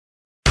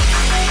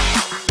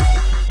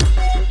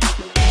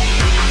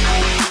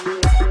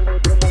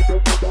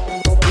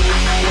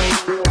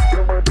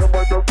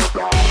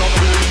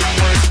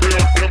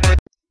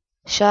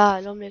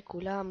שלום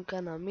לכולם,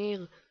 כאן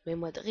אמיר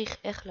במדריך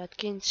איך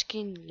להתקין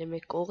סקין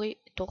למקורי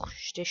תוך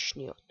 2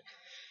 שניות.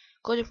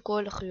 קודם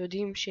כל אנחנו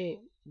יודעים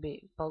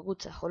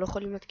שבפרגוץ אנחנו לא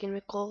יכולים להתקין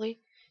מקורי.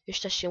 יש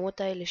את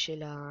השמות האלה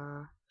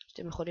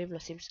שאתם יכולים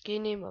לשים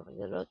סקינים, אבל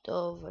זה לא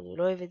טוב, אני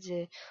לא אוהב את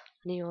זה,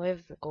 אני אוהב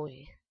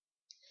מקורי.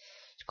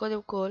 אז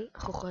קודם כל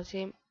אנחנו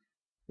נכנסים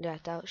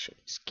לאתר של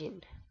סקין.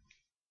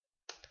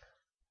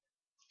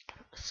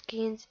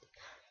 סקין,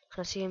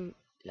 נכנסים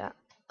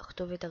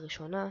לכתובת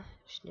הראשונה,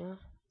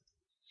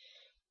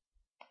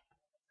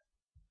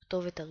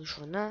 הכתובת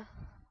הראשונה,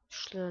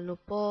 יש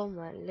לנו פה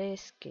מלא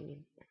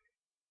סקינים.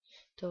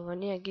 טוב,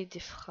 אני אגיד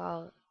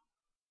אבחר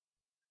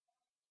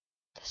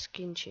את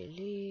הסקין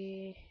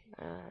שלי.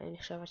 אני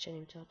חושבת שאני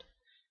אמצא אותו.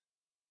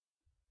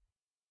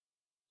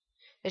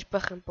 יש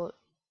לכם פה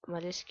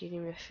מלא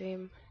סקינים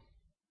יפים.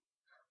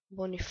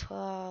 בוא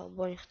נבחר,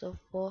 בוא נכתוב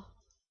פה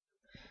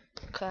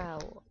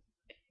קאו,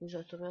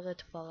 זאת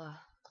אומרת פרה.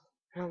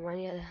 למה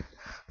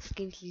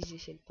הסקין שלי זה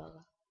של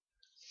פרה.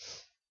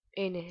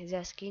 הנה, זה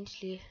הסקין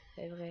שלי,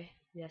 חבר'ה,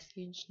 זה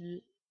הסקין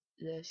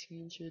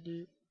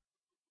שלי.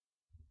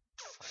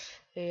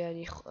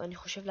 אני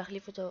חושב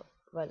להחליף אותו,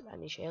 אבל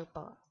אני אשאר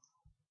פרה.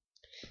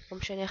 לא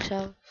משנה.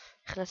 עכשיו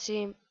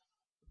נכנסים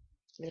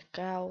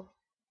לקאו,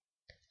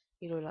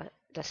 כאילו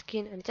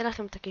לסקין. אני אתן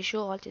לכם את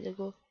הקישור, אל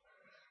תדאגו.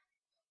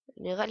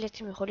 נראה לי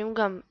אתם יכולים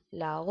גם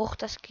לערוך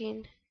את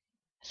הסקין,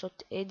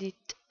 לעשות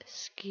אדיט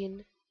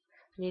סקין.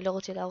 אני לא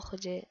רוצה לערוך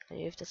את זה,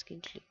 אני אוהב את הסקין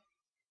שלי.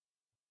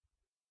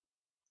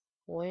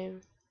 רואים?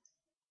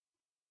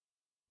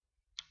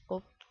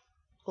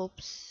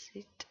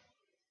 אופסית.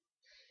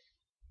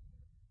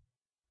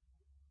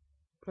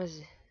 מה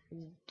זה?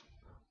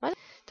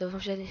 טוב,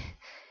 משנה.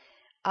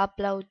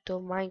 upload to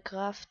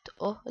Minecraft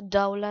או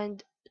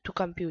download to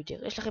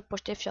computer. יש לכם פה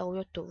 2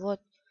 אפשרויות טובות,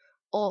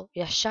 או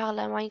ישר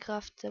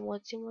למיינקראפט אתם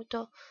רוצים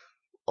אותו,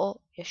 או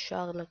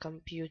ישר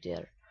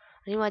לקומפיוטר.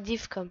 אני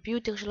מעדיף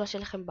קומפיוטר שלא עושה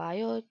לכם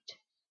בעיות.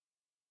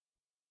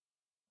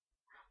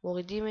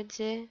 מורידים את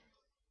זה,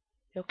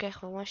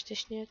 לוקח ממש 2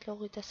 שניות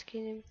להוריד את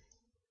הסקינים.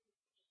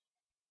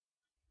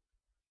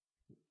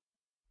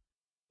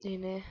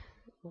 הנה,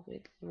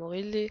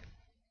 מוריד לי.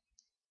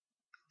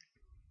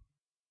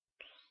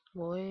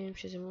 רואים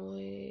שזה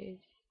מוריד.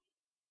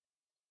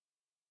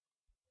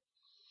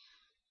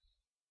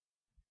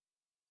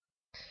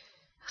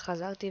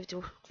 חזרתי,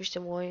 וכפי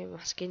שאתם רואים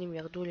הסקינים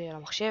ירדו לי על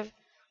המחשב.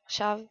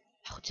 עכשיו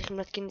אנחנו צריכים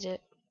להתקין את זה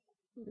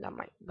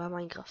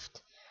במיינקראפט.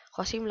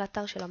 אנחנו עושים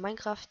לאתר של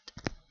המיינקראפט,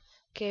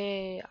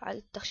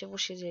 אל תחשבו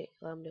שזה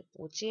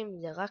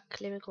רוצים, זה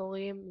רק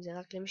למקוריים, זה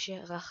רק למי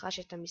שרכש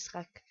את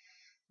המשחק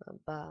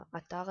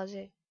באתר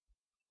הזה.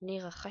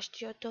 אני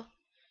רכשתי אותו,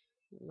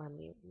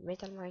 אני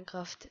מת על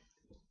מיינקראפט.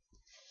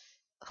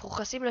 אנחנו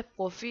נכנסים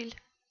לפרופיל.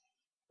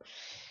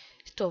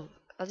 טוב,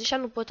 אז יש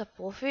לנו פה את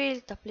הפרופיל,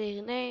 את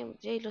הפלייר ניים,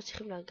 זה לא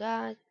צריכים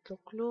לגעת, לא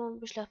כלום.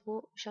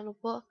 יש לנו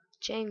פה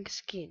צ'יינג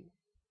סקין.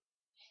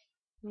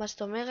 מה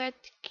זאת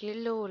אומרת?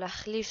 כאילו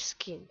להחליף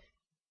סקין.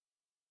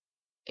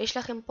 יש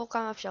לכם פה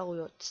כמה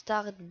אפשרויות.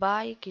 סטארט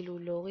ביי, כאילו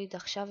להוריד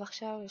עכשיו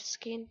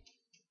סקין.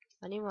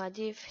 אני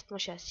מעדיף את מה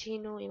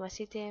שעשינו, אם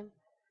עשיתם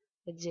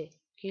את זה.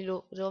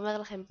 כאילו זה אומר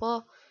לכם פה,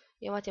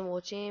 אם אתם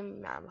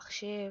רוצים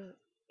מהמחשב,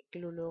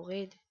 כאילו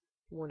להוריד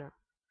תמונה.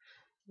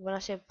 בוא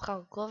נעשה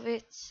בחר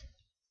קובץ.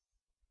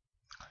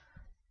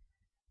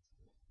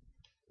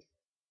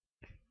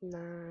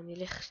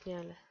 נלך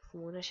שנייה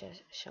לתמונה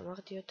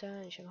ששמרתי אותה.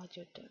 אני שמרתי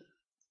אותה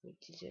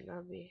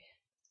מתזנה בי.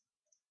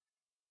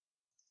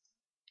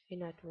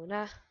 הנה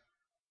התמונה.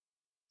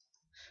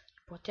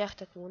 פותח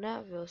את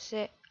התמונה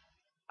ועושה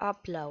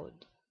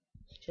upload,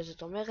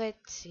 שזאת אומרת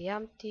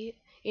סיימתי.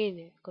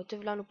 הנה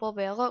כותב לנו פה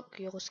בירוק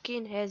your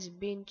skin has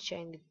been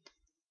changed.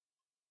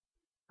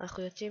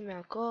 אנחנו יוצאים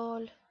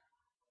מהכל.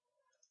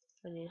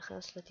 אני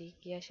נכנס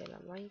לתיקייה של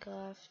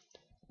המיינקראפט.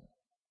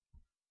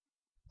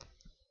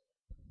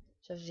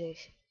 עכשיו זה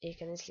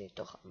ייכנס לי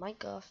לתוך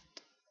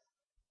המיינקראפט.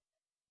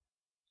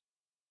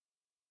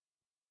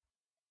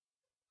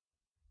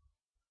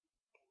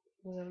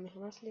 זה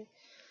נכנס לי.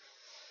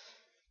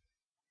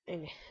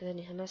 הנה זה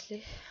נכנס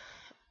לי.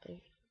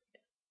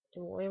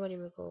 אתם רואים אני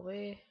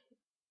מקורי.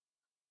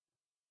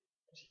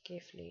 זה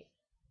כיף לי.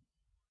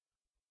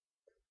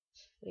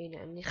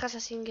 הנה אני נכנס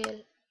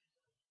לסינגל.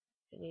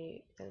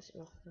 אני אכנס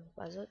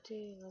למפה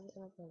הזאתי.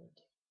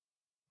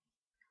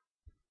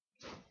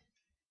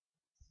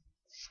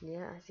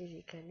 שנייה אז זה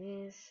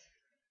ייכנס.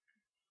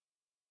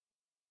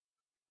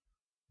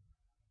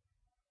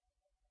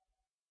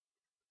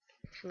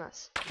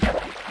 נכנס.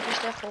 כמו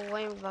שאנחנו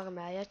רואים כבר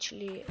מהיד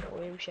שלי,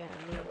 רואים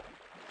שאני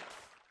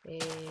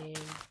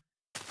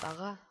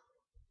פרה.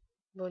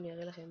 בואו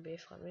נראה לכם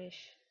ב-F5.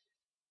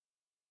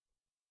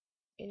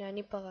 הנה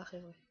אני פרה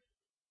חבר'ה.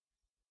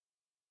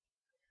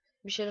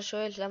 מי שלא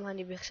שואל למה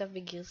אני עכשיו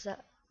בגרסה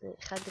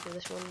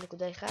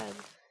 1.8.1,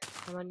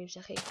 למה אני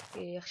משחק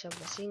עכשיו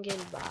בסינגל,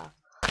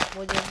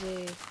 במוד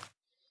הזה,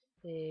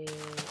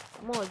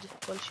 מוד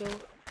כלשהו.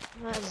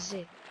 מה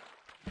זה?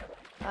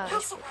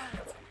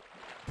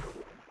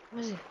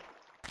 מה זה?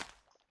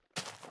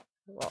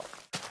 וואו.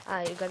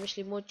 גם יש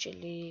לי מוד של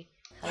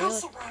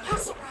חיות,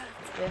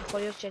 ויכול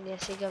להיות שאני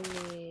אעשה גם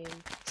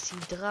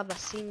סדרה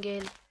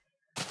בסינגל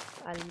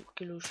על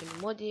כאילו של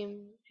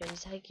מודים, שאני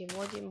אשחק עם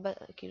מודים,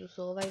 כאילו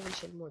סורווייבל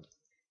של מוד.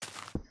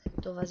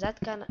 טוב, אז עד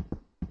כאן,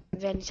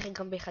 ואני אשחק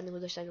גם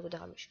ב-1.2.5.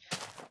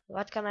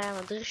 ועד כאן היה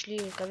המדריך שלי,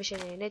 מקווה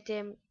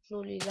שנהנתם.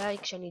 תנו לי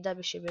לייק שאני אדע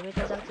שבאמת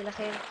עזרתי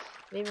לכם,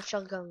 ואם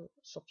אפשר גם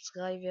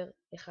סובסקרייבר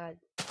אחד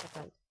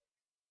קטן.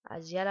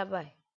 אז יאללה ביי.